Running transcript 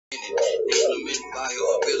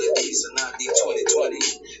IO abilities and ID 2020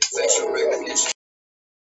 facial recognition.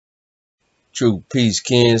 True Peace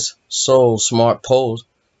Kins Seoul smart poles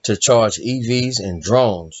to charge EVs and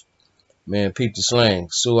drones. Man, peep the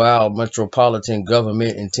slang. Seoul metropolitan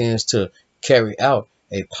government intends to carry out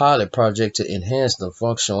a pilot project to enhance the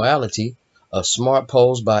functionality of smart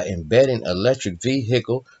poles by embedding electric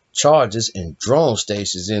vehicle chargers and drone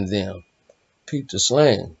stations in them. Peep the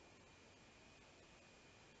slang.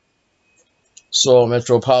 Seoul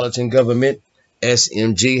metropolitan government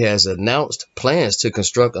SMG has announced plans to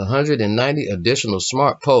construct 190 additional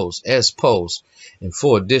smart poles, S-poles, in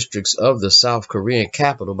 4 districts of the South Korean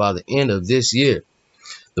capital by the end of this year.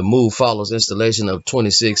 The move follows installation of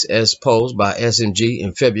 26 S-poles by SMG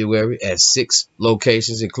in February at 6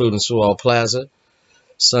 locations, including Seoul Plaza,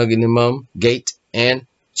 Sungnimum Gate, and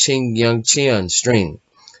Chingyangcheon Stream.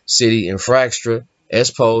 City infrastructure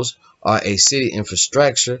S-poles are a city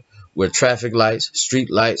infrastructure where traffic lights, street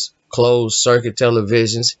lights, closed circuit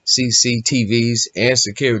televisions, CCTVs, and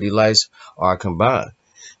security lights are combined.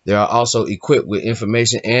 They are also equipped with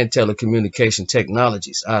information and telecommunication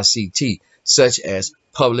technologies, ICT, such as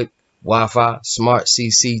public Wi-Fi, smart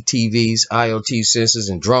CCTVs, IoT sensors,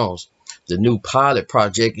 and drones. The new pilot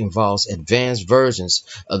project involves advanced versions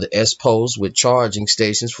of the S-poles with charging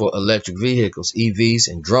stations for electric vehicles, EVs,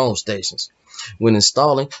 and drone stations. When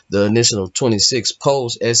installing the initial 26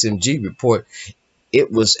 poles, SMG report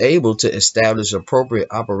it was able to establish appropriate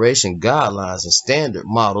operation guidelines and standard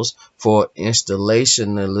models for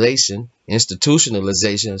institutionalization,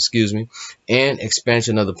 and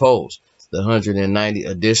expansion of the poles. The 190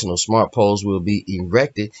 additional smart poles will be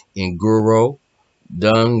erected in Guro,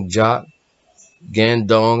 Dongjak,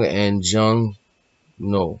 Gandong, and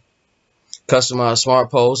Jungno. Customized smart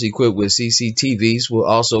poles equipped with CCTVs will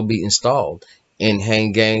also be installed in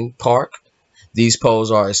Hangang Park. These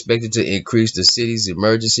poles are expected to increase the city's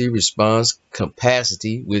emergency response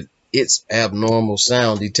capacity with its abnormal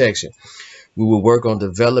sound detection. We will work on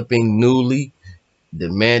developing newly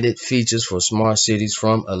demanded features for smart cities,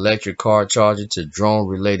 from electric car charging to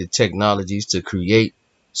drone-related technologies, to create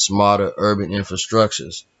smarter urban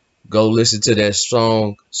infrastructures. Go listen to that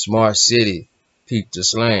song, Smart City, Peep the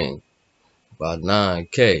Slang, by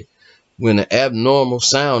 9K. When an abnormal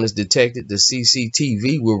sound is detected, the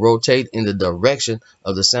CCTV will rotate in the direction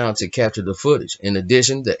of the sound to capture the footage. In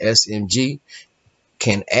addition, the SMG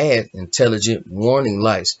can add intelligent warning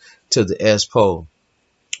lights to the S-pole.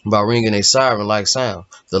 By ringing a siren-like sound,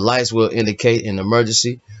 the lights will indicate an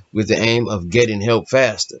emergency with the aim of getting help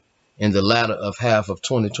faster. In the latter half of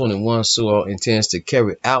 2021, Seoul intends to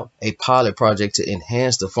carry out a pilot project to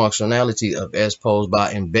enhance the functionality of S-poles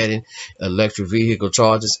by embedding electric vehicle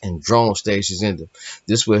chargers and drone stations in them.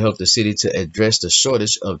 This will help the city to address the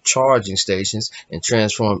shortage of charging stations and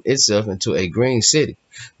transform itself into a green city.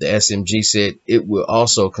 The SMG said it will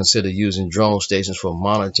also consider using drone stations for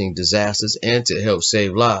monitoring disasters and to help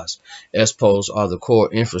save lives. S-poles are the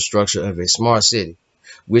core infrastructure of a smart city,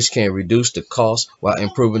 which can reduce the cost while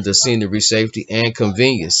improving the scenery, safety, and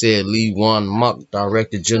convenience, said Lee Won-mok,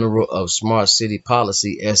 Director General of Smart City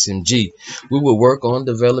Policy, SMG. We will work on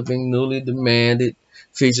developing newly demanded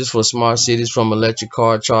features for smart cities, from electric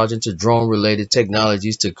car charging to drone-related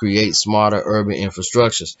technologies, to create smarter urban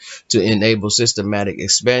infrastructures, to enable systematic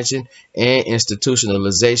expansion and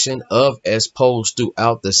institutionalization of S-poles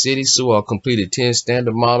throughout the city. Seoul completed 10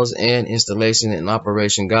 standard models and installation and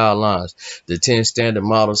operation guidelines. The 10 standard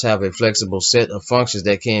models have a flexible set of functions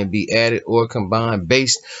that can be added or combined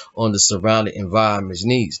based on the surrounding environment's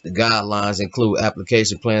needs. The guidelines include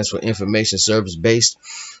application plans for information service based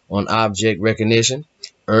on object recognition,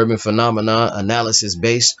 urban phenomenon analysis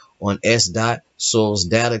based on SDOT, source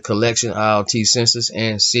data collection, IoT sensors,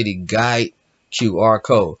 and city guide QR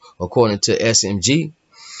code. According to SMG,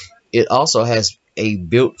 it also has a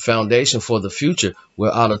built foundation for the future,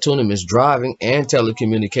 where autonomous driving and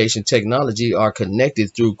telecommunication technology are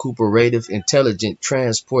connected through cooperative intelligent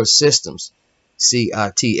transport systems,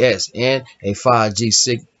 CITS, and a 5G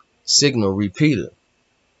signal repeater.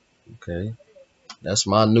 Okay. That's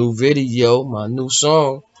my new video, my new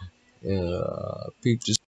song. Peep this.